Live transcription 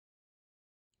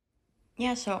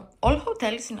Yeah, so all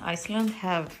hotels in Iceland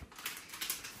have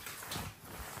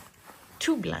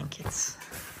 2 blankets.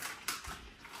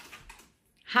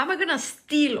 How am I gonna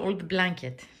steal all the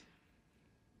blanket?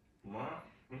 What?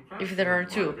 If there are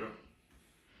 2.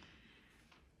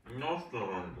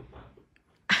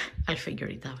 I'll figure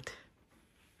it out.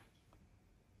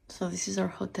 So this is our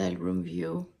hotel room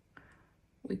view.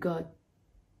 We got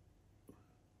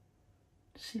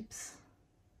ships,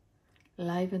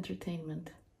 live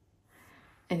entertainment.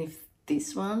 And if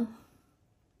this one,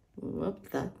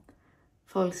 that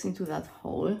falls into that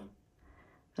hole,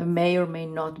 that may or may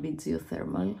not be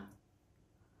geothermal,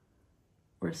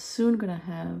 we're soon gonna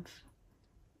have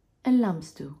a lamb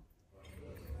stew.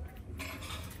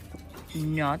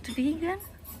 Not vegan?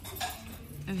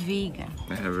 Vegan.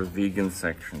 I have a vegan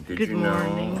section. Did Good you know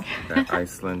morning. that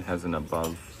Iceland has an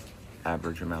above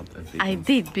average amount of vegans? I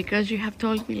did, because you have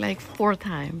told me like 4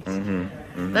 times.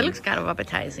 That looks kind of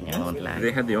appetizing, I won't lie.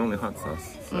 They had the only hot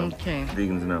sauce. So Okay.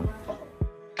 vegans know.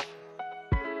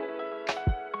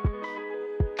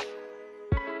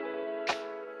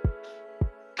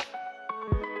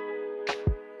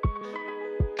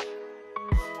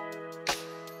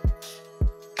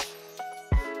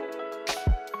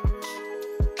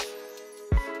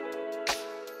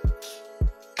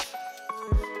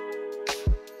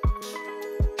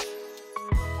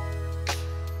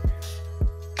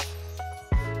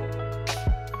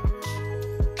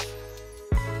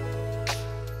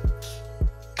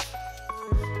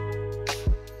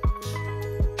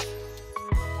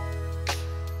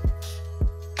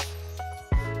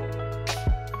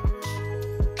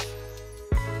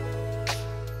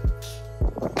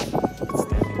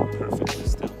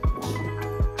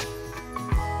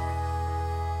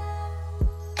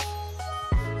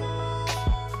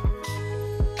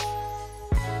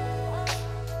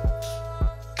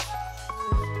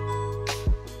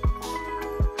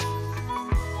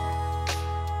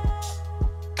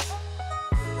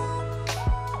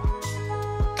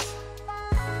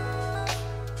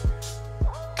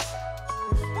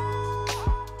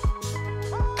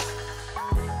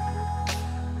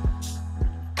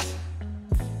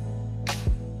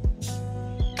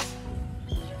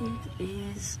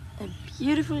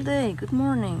 Beautiful day, good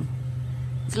morning.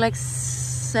 It's like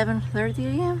 7:30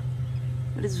 a.m.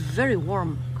 but it's very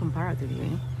warm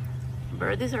comparatively.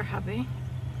 Birdies are happy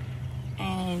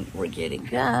and we're getting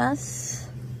gas.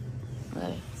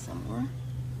 Well, somewhere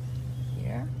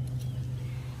here.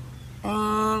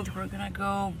 And we're gonna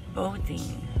go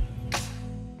boating.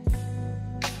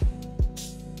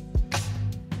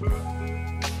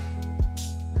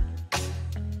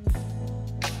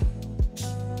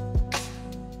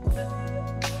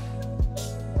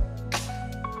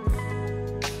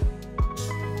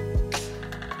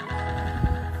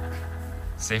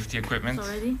 Safety equipment.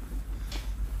 Already?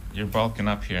 You're bulking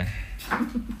up here.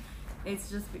 It's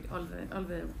just all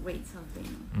the weights have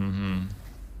been.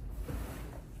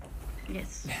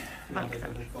 Yes. Bulked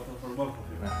up.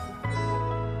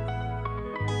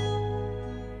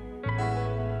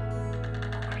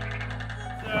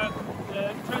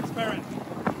 Transparent.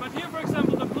 But here, for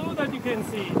example, the blue that you can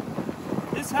see,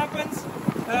 this happens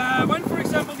when, for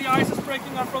example, the ice is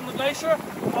breaking up from the glacier,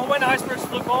 or when icebergs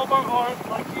flip over, or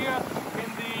like here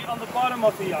on the bottom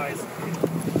of the ice.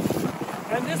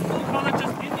 And this blue color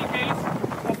just indicates,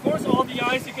 of course, all the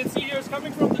ice you can see here is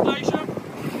coming from the glacier.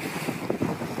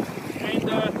 And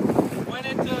when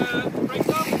it breaks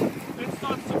up, it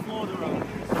starts to float around.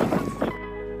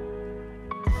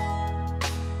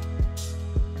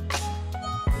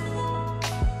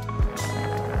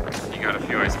 You got a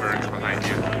few icebergs behind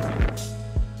you.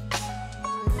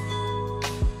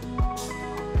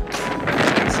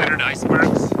 Considered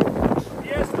icebergs?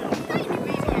 Yes,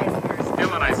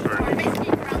 Still an iceberg.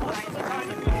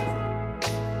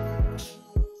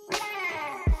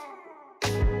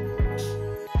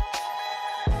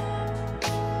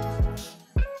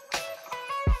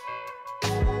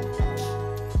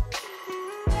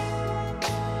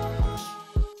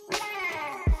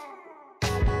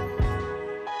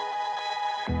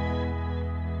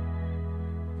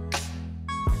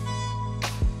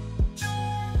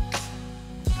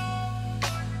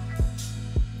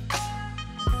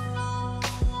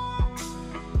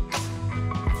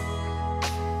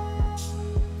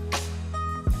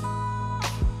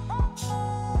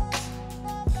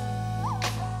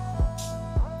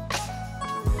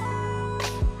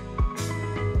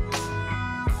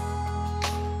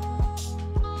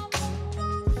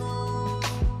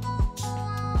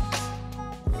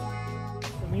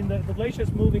 The glacier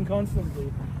is moving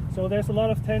constantly, so there's a lot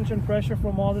of tension, pressure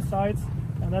from all the sides,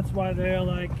 and that's why they're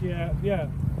like,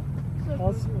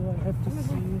 Also, I have to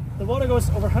see. The water goes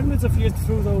over hundreds of years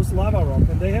through those lava rock,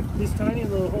 and they have these tiny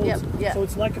little holes. Yep, yeah. So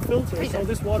it's like a filter. So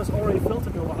this water's already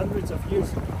filtered over hundreds of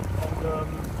years. And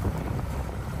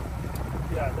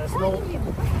yeah, there's no.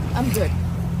 I'm good.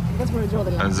 That's where I draw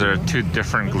the line. Is there two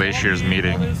different glaciers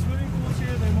meeting? All the swimming pools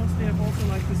here, they mostly have also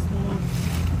like this small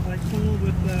pool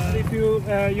with. If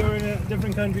you're in a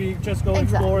different country, just go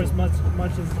explore as much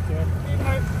as you can.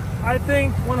 I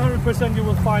think 100% you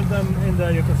will find them in the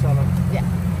Jokulsarlon. Yeah.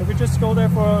 If you just go there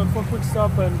for a quick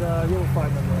stop, and you will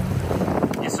find them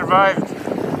there. You survived.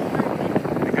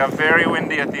 It got very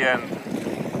windy at the end.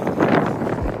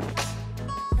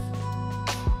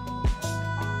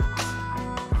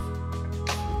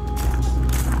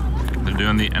 They're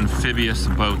doing the amphibious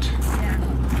boat. Yeah.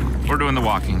 We're doing the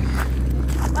walking.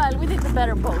 Well, we did the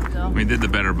better boat though. We did the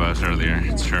better boat earlier,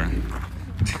 it's true.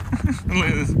 Look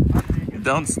at this.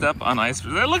 Don't step on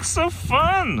icebergs. That looks so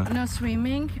fun! No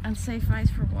swimming, unsafe ice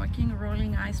for walking,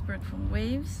 rolling iceberg from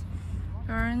waves,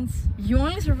 currents. You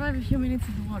only survive a few minutes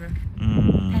in the water.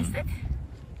 Test it?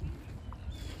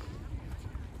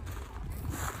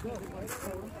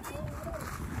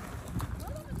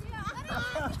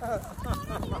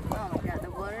 Oh my god, the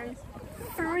water is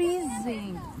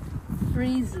freezing.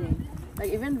 Freezing.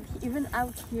 Like even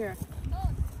out here.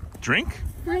 Drink?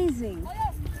 Freezing.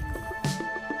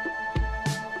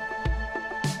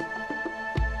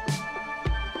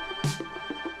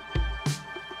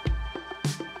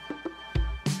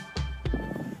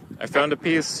 I found a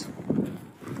piece.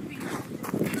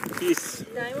 Piece.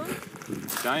 Diamond?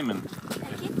 Diamond.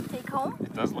 Take home?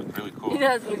 It does look really cool. It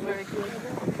does look very cool.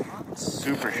 It's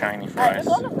super shiny for ice.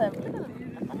 Look at all of them. Look at them.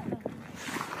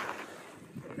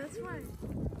 That's right.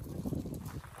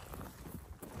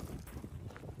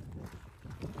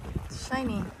 It's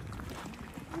shiny.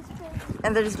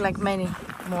 And there's like many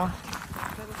more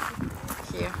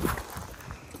here.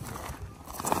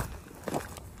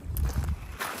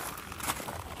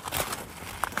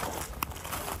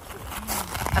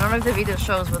 I don't know if the video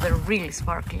shows, but they're really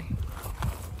sparkly.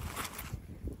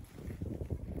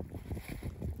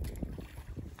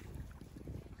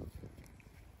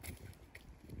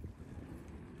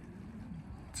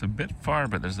 It's a bit far,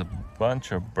 but there's a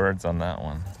bunch of birds on that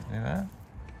one. See that?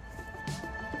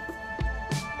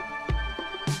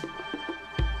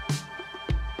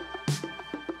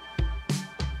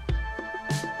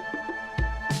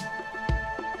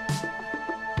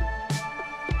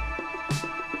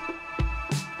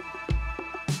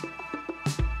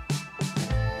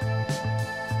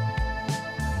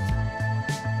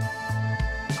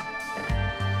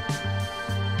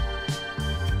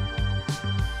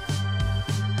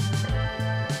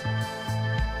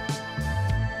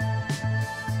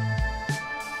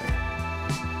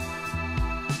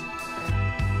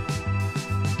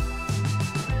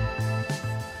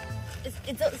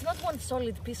 It's not one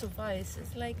solid piece of ice.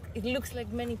 It's like it looks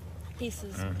like many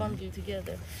pieces bundled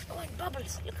together. Oh, and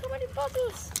bubbles! Look how many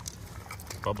bubbles!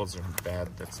 Bubbles are bad.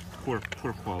 That's poor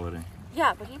quality.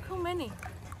 Yeah, but look how many.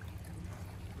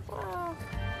 Wow.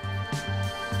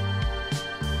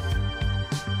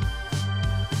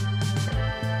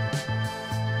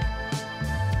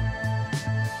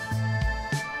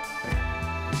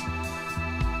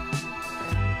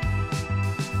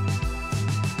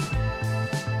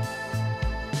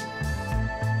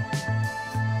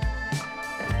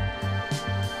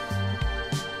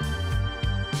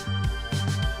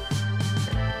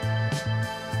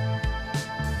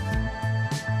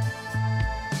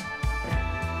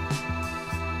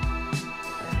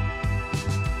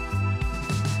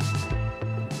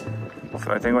 So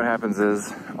I think what happens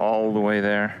is all the way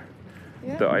there,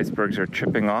 the icebergs are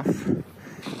chipping off,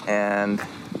 and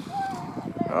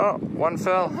oh, one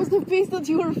fell. It was the piece that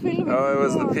you were filming. Oh, it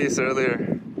was the piece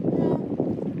earlier.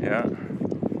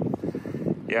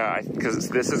 Yeah, because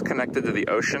this is connected to the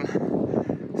ocean.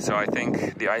 So I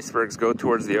think the icebergs go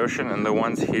towards the ocean, and the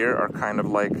ones here are kind of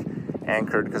like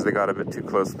anchored because they got a bit too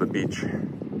close to the beach.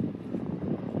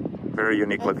 Very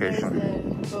unique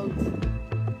location.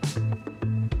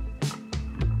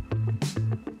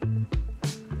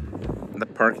 The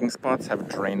parking spots have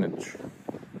drainage.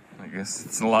 I guess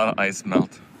it's a lot of ice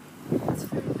melt. That's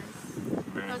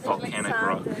very nice. Very volcanic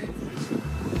rock.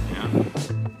 Yeah.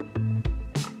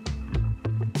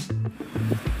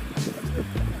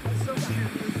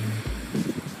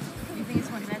 You think it's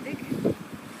magnetic?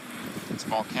 It's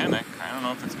volcanic. I don't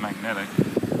know if it's magnetic.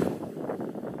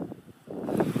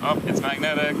 Oh, it's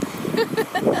magnetic.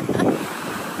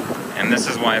 And this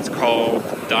is why it's called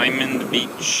Diamond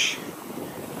Beach.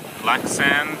 Black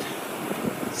sand,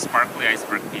 sparkly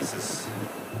iceberg pieces.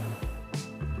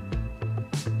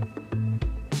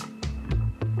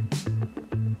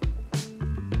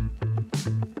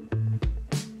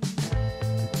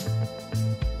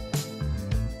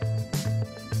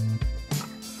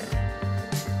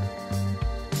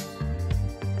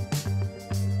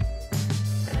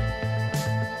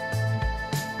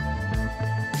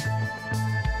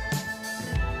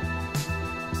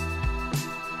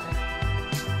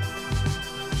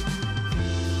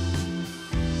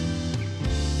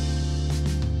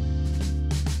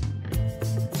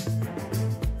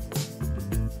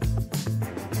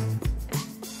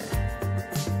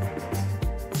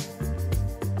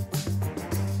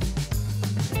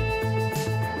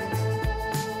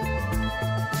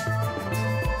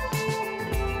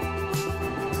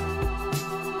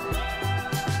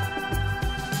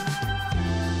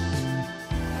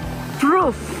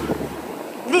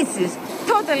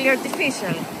 totally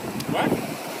artificial. What?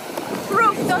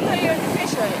 Proof totally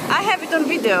artificial. I have it on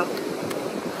video.